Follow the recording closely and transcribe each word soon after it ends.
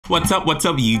What's up,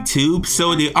 YouTube?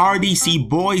 So the RDC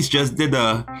boys just did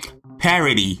a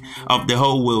parody of the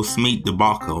whole Will Smith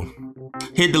debacle.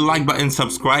 Hit the like button,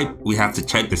 subscribe. We have to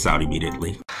check this out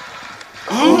immediately.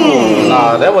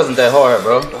 Nah, that wasn't that hard,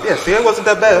 bro. Yeah, see, it wasn't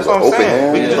that bad. That's what I'm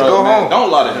saying. We can just go home. Don't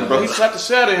lie to him, bro. He slapped the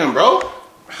shit out of him, bro.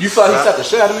 You thought he slapped the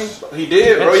shit out of me? He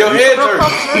did, bro. Your head hurt.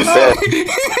 You said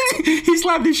He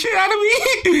slapped the shit out of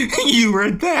me. You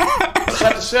heard that?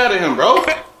 Slapped the shit out of him, bro.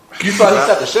 You thought he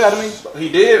slapped the shit out of me? He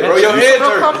did, bro. Your head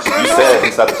hurt. You said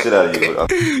he slapped the shit out of you.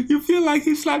 You feel like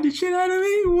he slapped the shit out of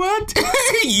me? What?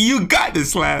 You got the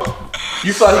slap.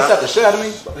 You thought he slapped the shit out of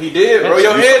me? He did, bro.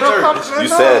 Your head hurt. You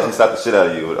said he slapped the shit out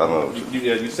of you.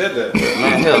 Yeah, you said that.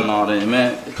 Man, hell no, then,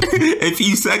 man. A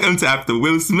few seconds after,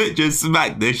 Will Smith just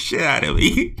smacked the shit out of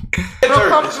me.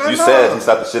 You said he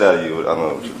slapped the shit out of you.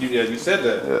 Yeah, you said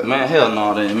that. Yeah. Man, hell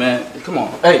no, then, man. Come on.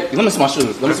 Hey, let me see my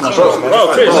shoes. Let me see my shoes.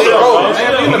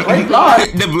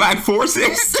 The Black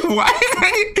Forces? Why?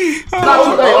 Not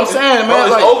too late. I'm saying, man.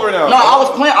 It's like, over now. No, I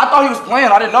was playing. I thought he was playing.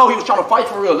 I didn't know he was trying to fight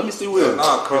for real. Let me see Will.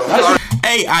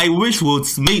 Hey, I wish Will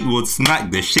Smith would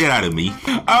smack the shit out of me.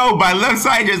 Oh, my left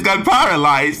side just got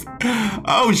paralyzed.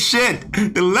 Oh shit,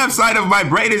 the left side of my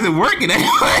brain isn't working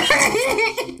anymore.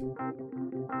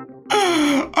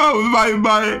 Oh,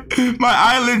 my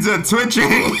eyelids are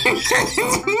twitching.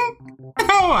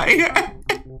 Oh my god.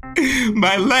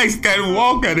 My legs can't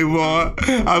walk anymore.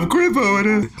 I'm crippled.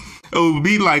 It would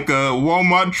be like a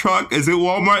Walmart truck. Is it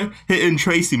Walmart? Hitting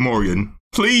Tracy Morgan.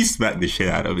 Please smack the shit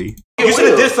out of me. You should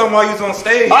have did something while you was on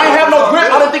stage. I ain't have no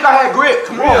grip. I didn't think I had grip.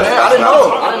 Come on, man. I didn't know.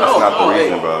 That's not the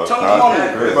reason, bro. Tell him, come on,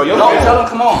 man. Tell him,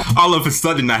 come on. All of a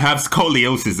sudden, I have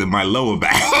scoliosis in my lower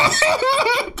back.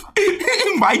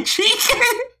 My cheek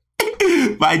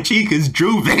is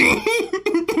drooping.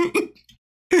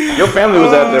 Your family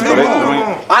was out there, bro.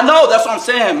 I know. That's what I'm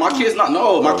saying. My kid's not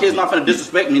finna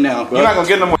disrespect me now, bro. You're not gonna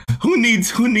get no more. Who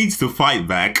needs to fight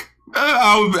back?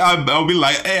 I'll be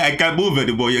like, hey, I can't move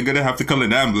anymore. You're gonna have to call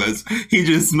an ambulance. He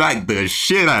just smacked the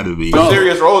shit out of me.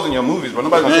 Serious roles in your movies, bro.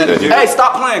 Nobody gonna see that. Hey,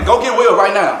 stop playing. Go get Will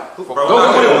right now. Go get Will.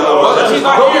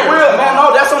 Go get Will, man.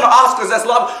 No, that's on the Oscars. That's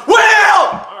love.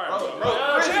 Will!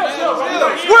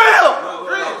 Will!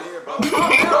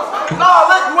 No,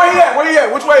 look, where he at? Where he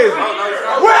at? Which way is he?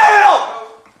 Will!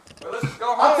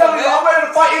 I'm telling you, I'm ready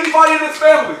to fight anybody in this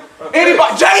family.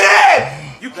 Anybody. Jaden!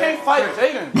 You can't fight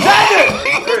Jaden.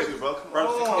 Jaden!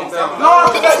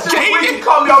 No, that shit weak. He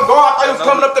caught me off guard. I thought he was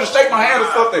coming up there to shake my hand or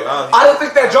something. I didn't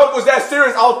think that joke was that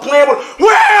serious. I was playing with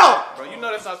Will! Bro, you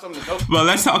know that's not something to joke. Well,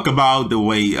 let's talk about the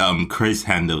way Chris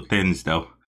handled things, though.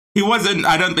 He wasn't.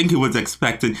 I don't think he was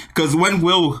expecting, because when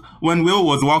Will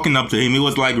was walking up to him, he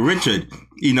was like Richard.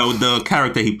 You know, the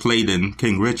character he played in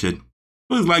King Richard.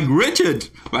 It was like Richard,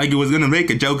 like he was gonna make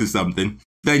a joke or something.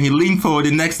 Then he leaned forward,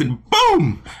 and next thing,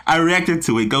 boom! I reacted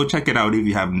to it. Go check it out if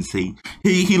you haven't seen.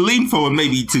 He leaned forward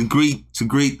maybe to greet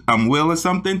Will or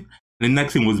something. The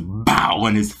next thing was bow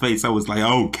on his face. I was like,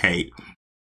 okay.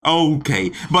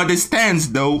 But the stance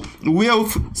though, Will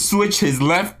switched his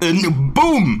left and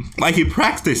boom, like he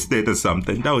practiced it or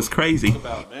something. That was crazy.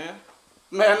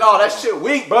 Man, no, that shit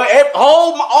weak, bro.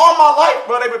 All my life,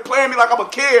 bro, they been playing me like I'm a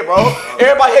kid, bro.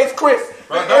 Everybody hates Chris.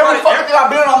 Every fucking thing I've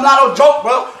been on, I'm not no joke,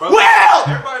 bro. Will!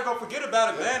 Everybody gonna forget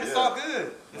about it, man. It's all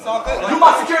good. It's all good. You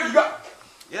my security, you got...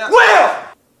 Yeah. Will!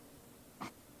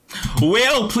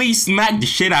 Will, please smack the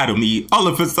shit out of me. All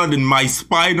of a sudden, my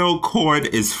spinal cord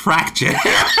is fractured.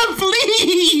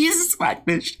 Please smack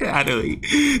the shit out of me.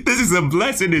 This is a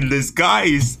blessing in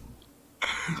disguise.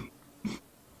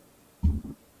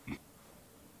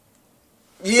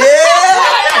 Yeah!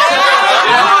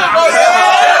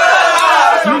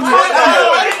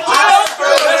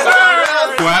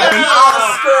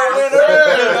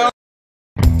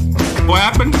 What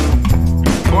happened?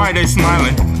 Why are they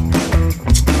smiling?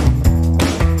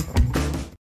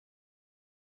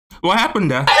 What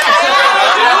happened there?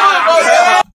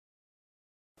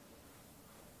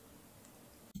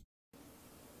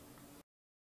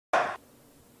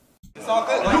 It's all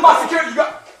good. You my security, you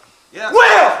got... Yeah.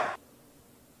 Will!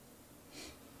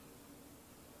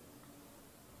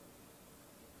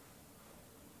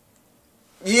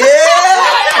 Yeah!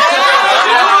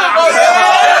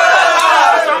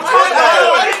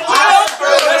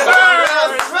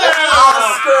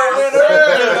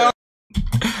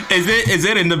 Is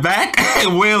it in the back?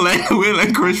 Will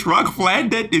and Chris Rock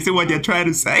planned it? Is it what you're trying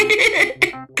to say?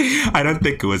 I don't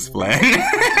think it was planned.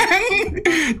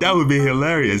 That would be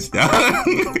hilarious though.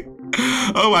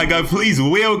 Oh my god, please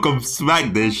welcome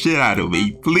smack the shit out of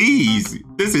me. Please.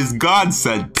 This is God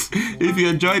sent. If you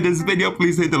enjoyed this video,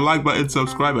 please hit the like button,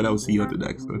 subscribe, and I'll see you at the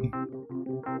next one.